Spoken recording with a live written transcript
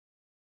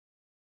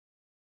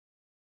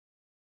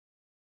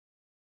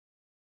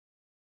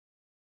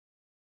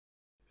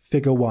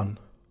Figure 1.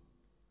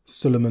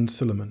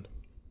 Suleiman.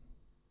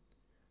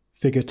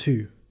 Figure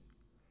 2.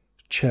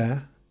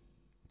 Chair,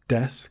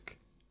 desk,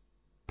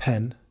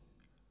 pen,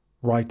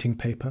 writing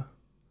paper,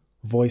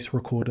 voice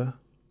recorder,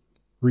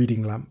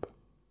 reading lamp,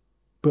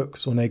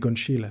 books on Egon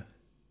Schiele.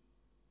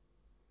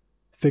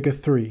 Figure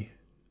 3.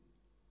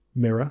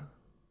 Mirror,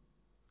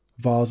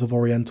 vase of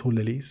oriental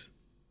lilies,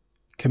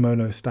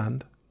 kimono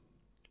stand,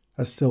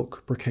 a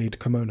silk brocade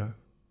kimono,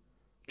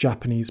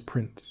 Japanese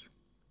prints.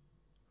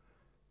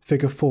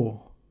 Figure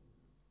 4.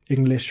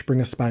 English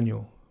Springer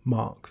Spaniel,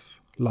 Marks,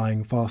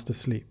 lying fast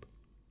asleep.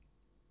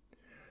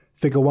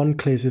 Figure 1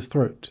 clears his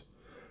throat,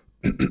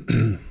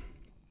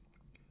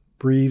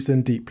 breathes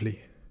in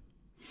deeply.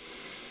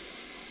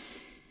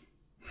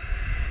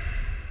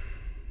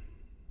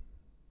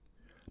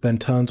 Then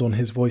turns on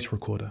his voice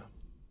recorder.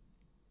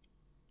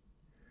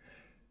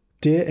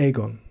 Dear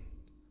Egon,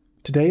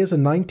 today is the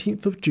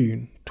 19th of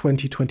June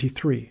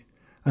 2023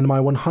 and my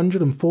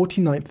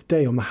 149th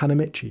day on the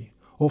Hanamichi,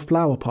 or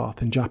flower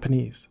path in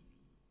Japanese.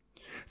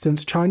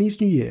 Since Chinese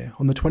New Year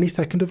on the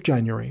 22nd of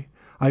January,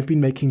 I've been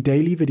making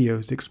daily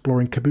videos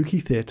exploring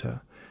kabuki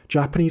theatre,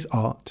 Japanese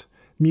art,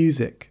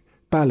 music,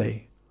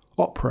 ballet,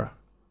 opera,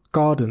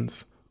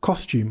 gardens,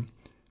 costume,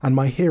 and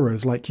my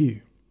heroes like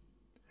you.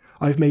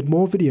 I've made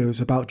more videos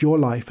about your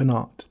life and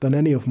art than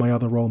any of my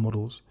other role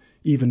models,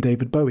 even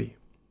David Bowie.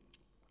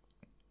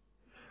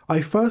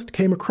 I first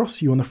came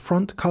across you on the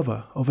front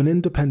cover of an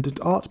independent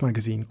art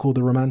magazine called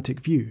The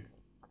Romantic View.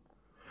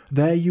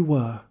 There you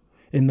were,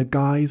 in the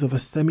guise of a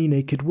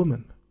semi-naked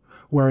woman,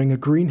 wearing a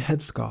green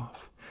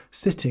headscarf,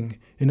 sitting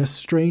in a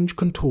strange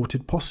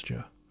contorted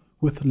posture,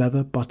 with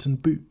leather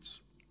buttoned boots.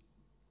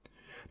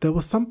 There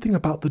was something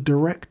about the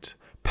direct,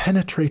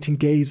 penetrating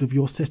gaze of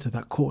your sitter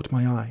that caught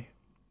my eye.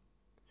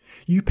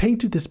 You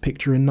painted this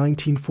picture in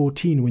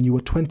 1914 when you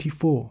were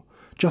 24,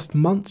 just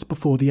months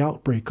before the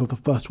outbreak of the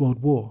First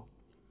World War.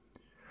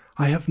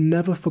 I have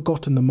never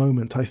forgotten the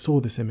moment I saw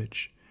this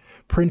image,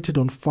 printed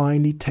on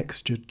finely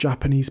textured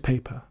Japanese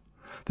paper,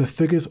 the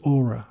figure's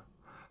aura,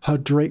 her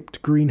draped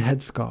green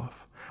headscarf,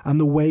 and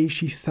the way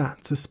she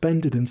sat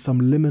suspended in some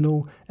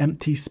liminal,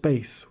 empty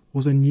space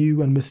was a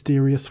new and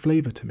mysterious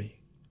flavour to me.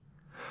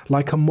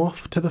 Like a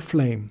moth to the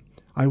flame,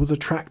 I was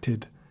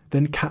attracted,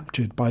 then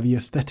captured by the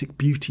aesthetic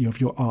beauty of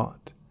your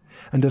art,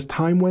 and as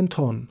time went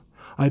on,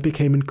 I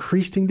became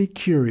increasingly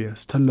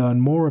curious to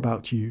learn more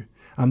about you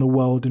and the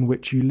world in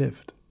which you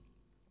lived.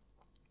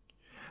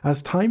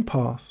 As time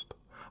passed,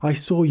 I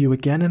saw you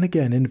again and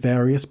again in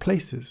various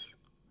places.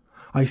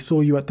 I saw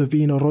you at the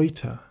Wiener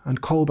Reuter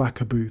and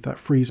Kolbacher booth at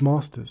Frieze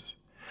Masters,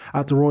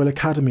 at the Royal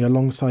Academy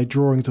alongside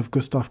drawings of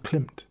Gustav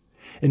Klimt,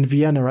 in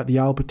Vienna at the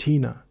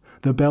Albertina,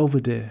 the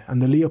Belvedere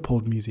and the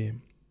Leopold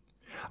Museum.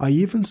 I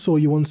even saw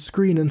you on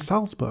screen in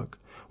Salzburg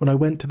when I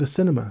went to the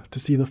cinema to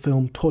see the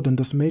film Tod und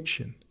das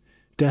Mädchen,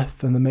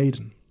 Death and the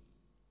Maiden.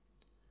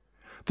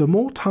 The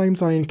more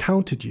times I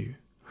encountered you,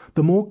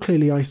 the more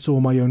clearly I saw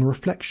my own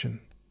reflection,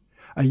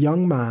 a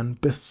young man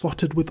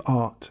besotted with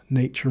art,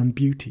 nature and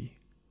beauty,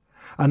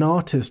 an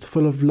artist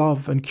full of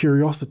love and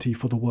curiosity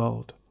for the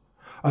world,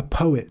 a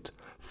poet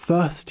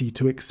thirsty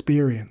to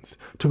experience,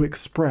 to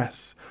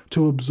express,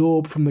 to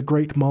absorb from the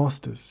great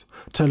masters,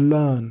 to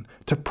learn,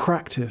 to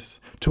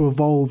practice, to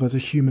evolve as a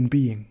human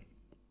being.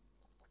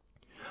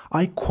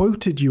 I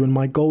quoted you in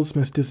my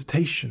Goldsmith's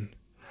dissertation.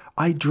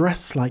 I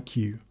dress like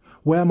you,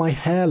 wear my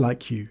hair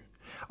like you.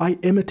 I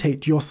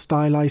imitate your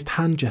stylized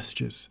hand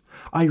gestures.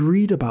 I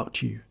read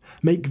about you,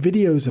 make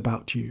videos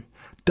about you,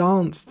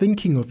 dance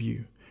thinking of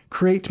you,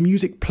 create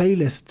music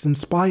playlists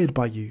inspired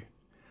by you.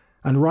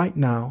 And right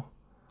now,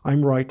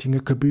 I'm writing a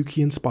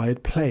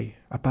kabuki-inspired play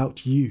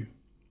about you.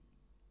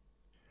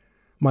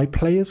 My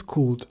play is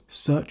called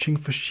Searching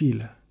for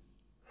Schiele.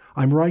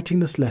 I'm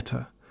writing this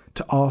letter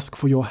to ask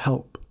for your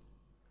help.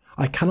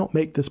 I cannot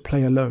make this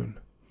play alone.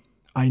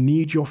 I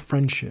need your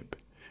friendship,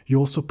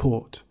 your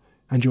support,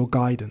 and your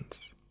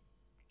guidance.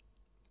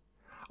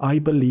 I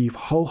believe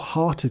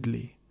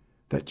wholeheartedly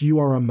that you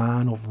are a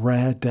man of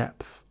rare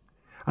depth,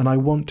 and I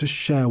want to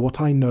share what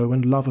I know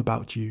and love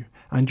about you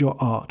and your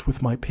art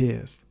with my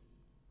peers.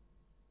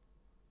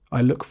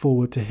 I look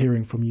forward to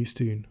hearing from you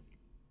soon.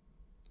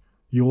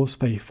 Yours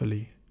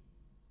faithfully,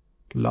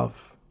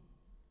 love,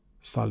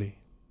 Suli.